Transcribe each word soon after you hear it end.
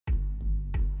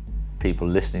people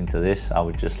listening to this, I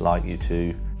would just like you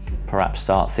to perhaps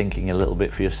start thinking a little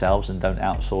bit for yourselves and don't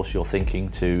outsource your thinking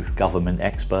to government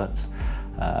experts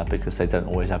because they don't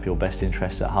always have your best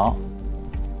interests at heart.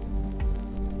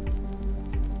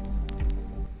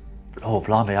 Oh,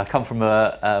 blimey, I come from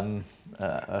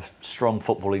a strong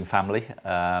footballing family.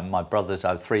 My brothers,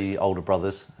 I have 3 older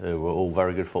brothers who were all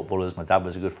very good footballers. My dad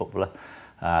was a good footballer.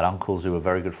 I had uncles who were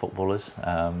very good footballers.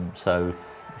 So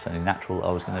it's only natural that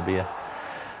I was going to be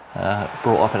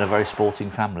brought up in a very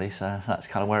sporting family. So that's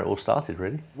kind of where it all started,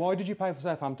 really. Why did you play for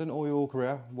Southampton all your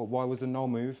career? Why was the no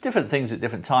move? Different things at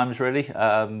different times, really.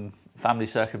 Family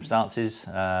circumstances.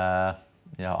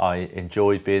 You know, I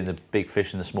enjoyed being the big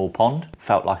fish in the small pond.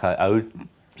 Felt like I owed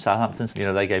Southampton. You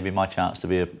know, they gave me my chance to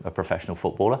be a professional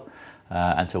footballer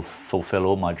and to fulfil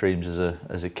all my dreams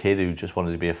as a kid who just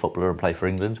wanted to be a footballer and play for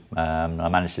England. I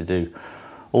managed to do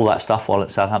all that stuff while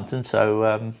at Southampton.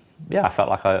 So yeah, I felt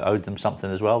like I owed them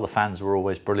something as well. The fans were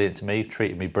always brilliant to me,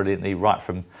 treated me brilliantly right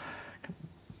from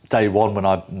day one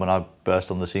when I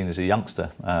burst on the scene as a youngster,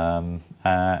 and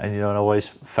you know, I always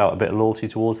felt a bit of loyalty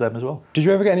towards them as well. Did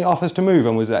you ever get any offers to move,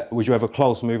 and was you ever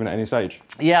close to moving at any stage?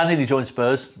 Yeah, I nearly joined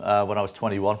Spurs when I was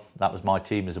 21. That was my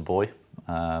team as a boy.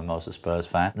 I was a Spurs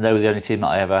fan. They were the only team that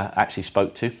I ever actually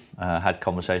spoke to, had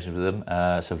conversations with them,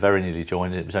 so very nearly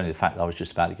joined. It was only the fact that I was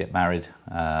just about to get married,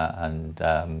 and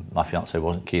my fiancée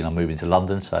wasn't keen on moving to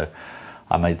London, so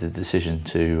I made the decision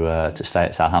to stay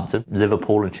at Southampton.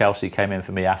 Liverpool and Chelsea came in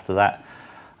for me after that,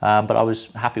 but I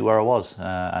was happy where I was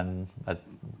and I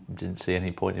didn't see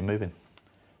any point in moving.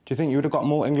 Do you think you would have got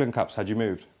more England caps had you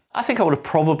moved? I think I would have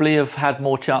probably have had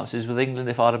more chances with England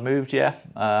if I'd have moved, yeah.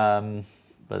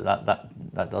 But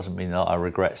that doesn't mean that I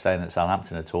regret staying at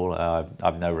Southampton at all.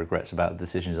 I've no regrets about the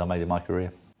decisions I made in my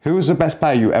career. Who was the best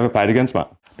player you ever played against,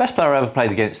 Matt? Best player I ever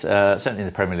played against, certainly in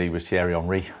the Premier League, was Thierry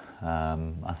Henry.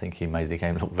 I think he made the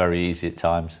game look very easy at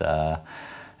times,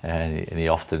 and he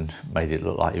often made it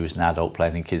look like he was an adult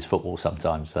playing in kids' football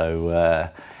sometimes. So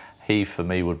he, for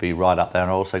me, would be right up there.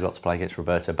 And I also got to play against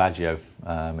Roberto Baggio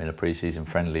in a pre-season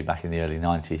friendly back in the early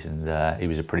 90s, and he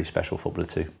was a pretty special footballer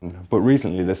too. But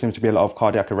recently there seems to be a lot of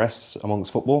cardiac arrests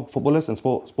amongst footballers and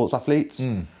sports athletes.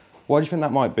 Why do you think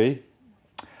that might be?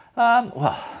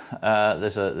 Well,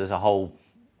 there's a whole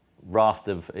raft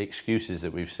of excuses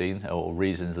that we've seen, or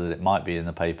reasons that it might be in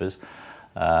the papers,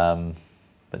 but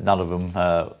none of them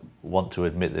want to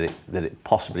admit that it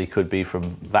possibly could be from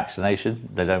vaccination.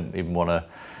 They don't even want to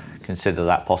consider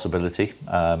that possibility.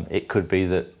 It could be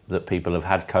that people have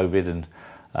had COVID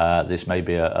and this may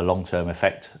be a long-term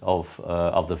effect of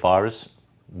the virus.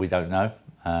 We don't know,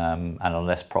 and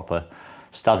unless proper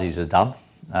studies are done,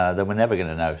 then we're never going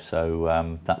to know.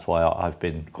 So that's why I've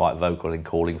been quite vocal in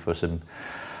calling for some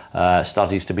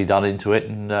studies to be done into it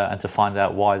and to find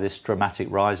out why this dramatic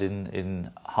rise in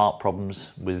heart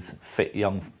problems with fit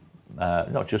young,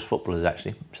 not just footballers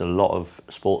actually, it's a lot of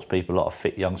sports people, a lot of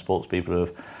fit young sports people who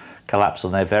have collapsed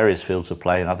on their various fields of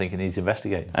play, and I think it needs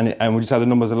investigating. And would you say the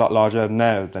number's a lot larger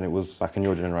now than it was back in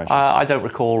your generation? I don't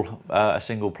recall a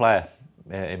single player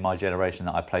in my generation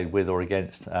that I played with or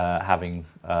against having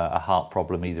a heart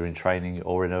problem either in training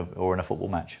or in a football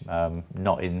match.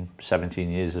 Not in 17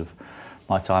 years of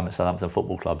my time at Southampton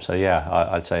Football Club. So yeah,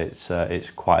 I'd say it's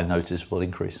quite a noticeable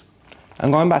increase.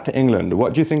 And going back to England,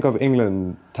 what do you think of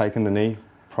England taking the knee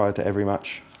prior to every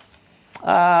match?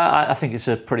 I think it's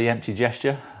a pretty empty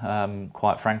gesture.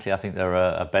 Quite frankly, I think there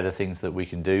are better things that we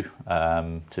can do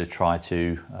to try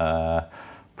to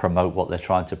promote what they're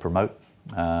trying to promote.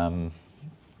 And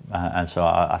so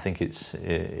I think it's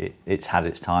had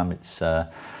its time. It's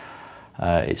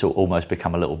almost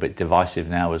become a little bit divisive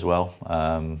now as well,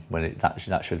 when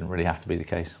that shouldn't really have to be the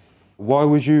case. Why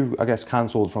was you, I guess,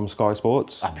 cancelled from Sky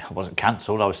Sports? I mean, I wasn't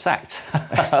cancelled, I was sacked.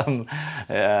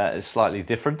 It's slightly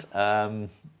different.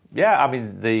 Yeah, I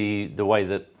mean, the way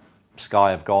that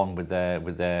Sky have gone with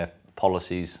their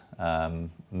policies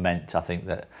meant, I think,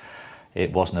 that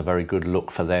it wasn't a very good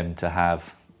look for them to have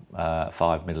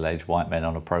 5 middle-aged white men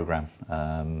on a programme.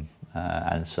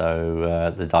 And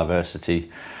so the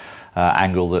diversity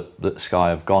angle that Sky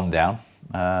have gone down,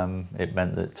 it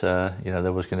meant that you know,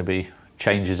 there was going to be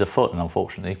changes afoot, and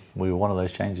unfortunately we were one of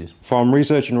those changes. From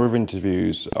researching Room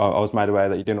Interviews, I was made aware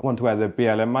that you didn't want to wear the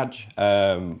BLM badge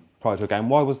prior to a game.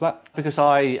 Why was that? Because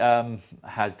I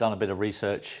had done a bit of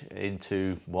research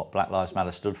into what Black Lives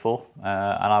Matter stood for,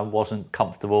 and I wasn't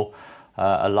comfortable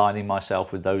aligning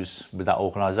myself with that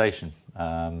organisation.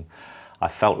 I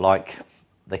felt like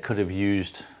they could have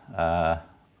used a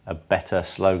better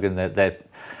slogan.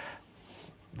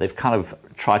 They've kind of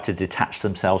tried to detach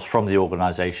themselves from the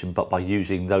organisation, but by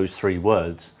using those 3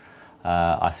 words,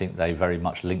 I think they very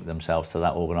much linked themselves to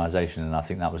that organisation, and I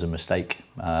think that was a mistake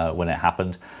when it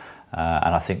happened.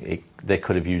 And I think they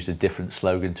could have used a different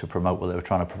slogan to promote what they were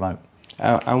trying to promote.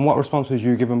 And what response was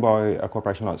you given by a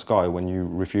corporation like Sky when you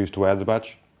refused to wear the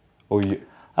badge? Or you...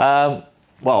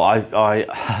 Well,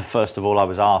 I first of all, I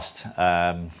was asked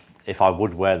if I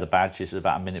would wear the badge. This was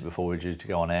about a minute before we were due to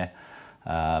go on air.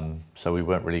 So we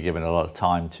weren't really given a lot of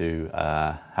time to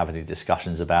have any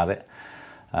discussions about it.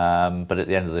 But at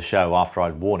the end of the show, after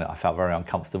I'd worn it, I felt very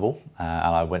uncomfortable.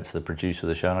 And I went to the producer of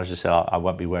the show and I just said, I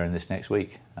won't be wearing this next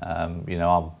week. You know,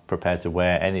 I'm prepared to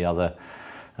wear any other,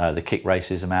 the kick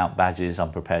racism out badges,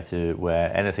 I'm prepared to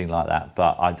wear anything like that,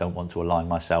 but I don't want to align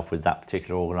myself with that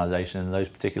particular organisation and those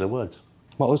particular words.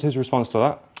 What was his response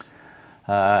to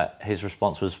that? His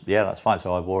response was, yeah, that's fine.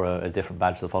 So I wore a different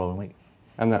badge the following week.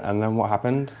 And then what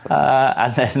happened?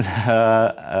 And then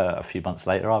a few months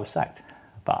later, I was sacked.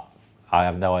 But I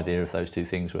have no idea if those two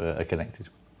things were connected.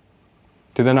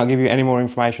 Did they not give you any more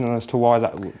information as to why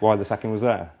the sacking was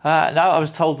there? No, I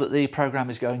was told that the programme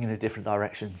is going in a different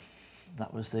direction.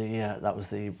 That was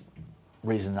the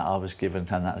reason that I was given,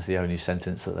 and that was the only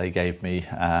sentence that they gave me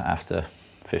after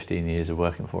 15 years of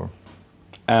working for them.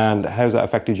 And how's that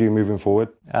affected you moving forward?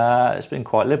 It's been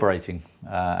quite liberating,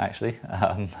 actually.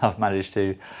 I've managed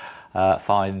to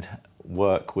find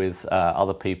work with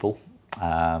other people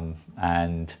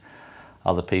and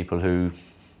other people who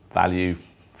value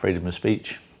freedom of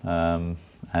speech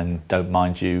and don't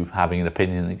mind you having an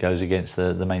opinion that goes against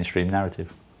the mainstream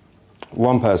narrative.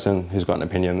 One person who's got an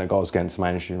opinion that goes against the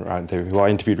mainstream narrative, who I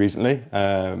interviewed recently,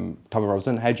 Taboo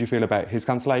Room, how do you feel about his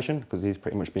cancellation? Because he's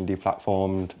pretty much been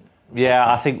deplatformed.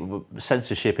 Yeah, I think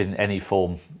censorship in any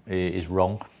form is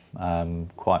wrong,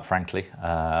 quite frankly.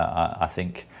 I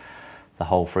think the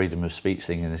whole freedom of speech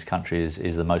thing in this country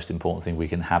is the most important thing we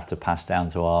can have to pass down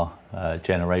to our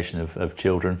generation of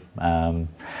children.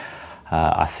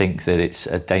 I think that it's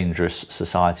a dangerous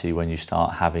society when you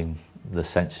start having the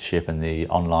censorship and the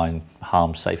online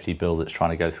harm safety bill that's trying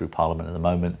to go through Parliament at the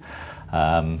moment,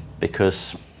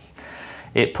 because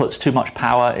it puts too much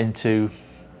power into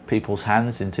people's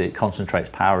hands, it concentrates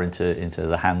power into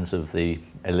the hands of the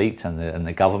elite and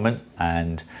the government,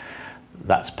 and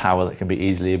that's power that can be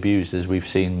easily abused, as we've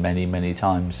seen many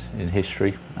times in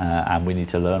history, and we need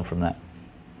to learn from that.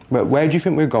 But where do you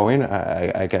think we're going,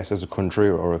 I guess, as a country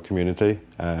or a community,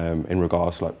 in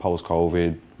regards to like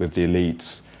post-COVID with the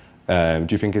elites? Do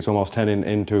you think it's almost turning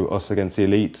into us against the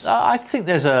elites? I think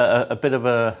there's a bit of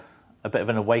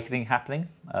an awakening happening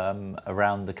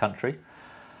around the country.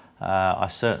 I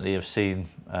certainly have seen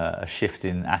a shift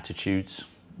in attitudes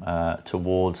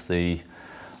towards the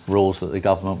rules that the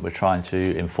government were trying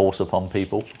to enforce upon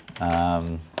people,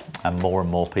 and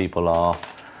more people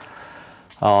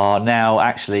are now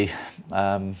actually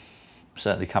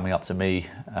certainly coming up to me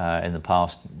in the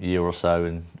past year or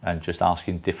so and just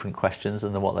asking different questions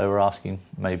than what they were asking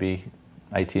maybe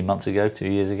 18 months ago, 2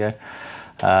 years ago.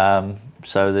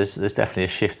 So there's definitely a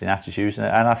shift in attitudes,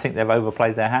 and I think they've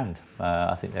overplayed their hand.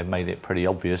 I think they've made it pretty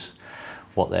obvious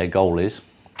what their goal is,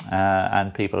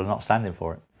 and people are not standing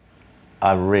for it.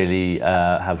 I really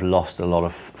have lost a lot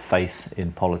of faith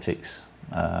in politics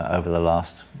over the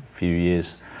last few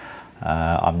years.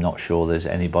 I'm not sure there's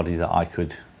anybody that I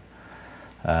could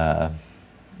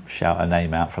shout a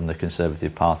name out from the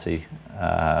Conservative Party,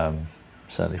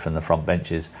 certainly from the front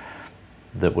benches,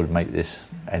 that would make this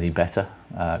any better.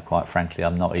 Quite frankly,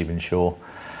 I'm not even sure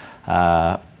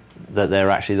that they're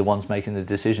actually the ones making the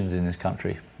decisions in this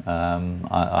country.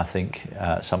 I think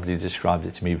somebody described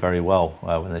it to me very well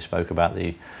when they spoke about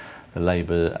the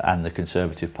Labour and the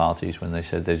Conservative parties, when they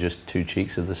said they're just two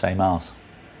cheeks of the same arse.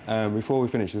 Before we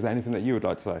finish, is there anything that you would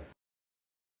like to say?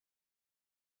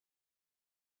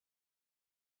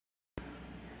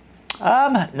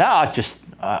 No,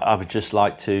 I would just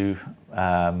like to,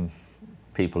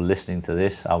 people listening to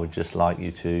this, I would just like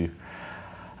you to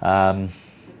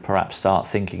perhaps start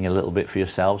thinking a little bit for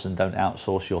yourselves and don't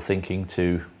outsource your thinking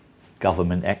to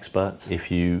government experts.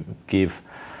 If you give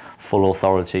full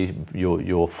authority,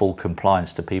 your full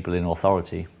compliance to people in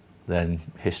authority, then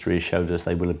history has showed us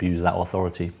they will abuse that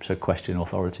authority. So question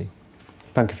authority.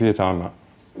 Thank you for your time, Matt.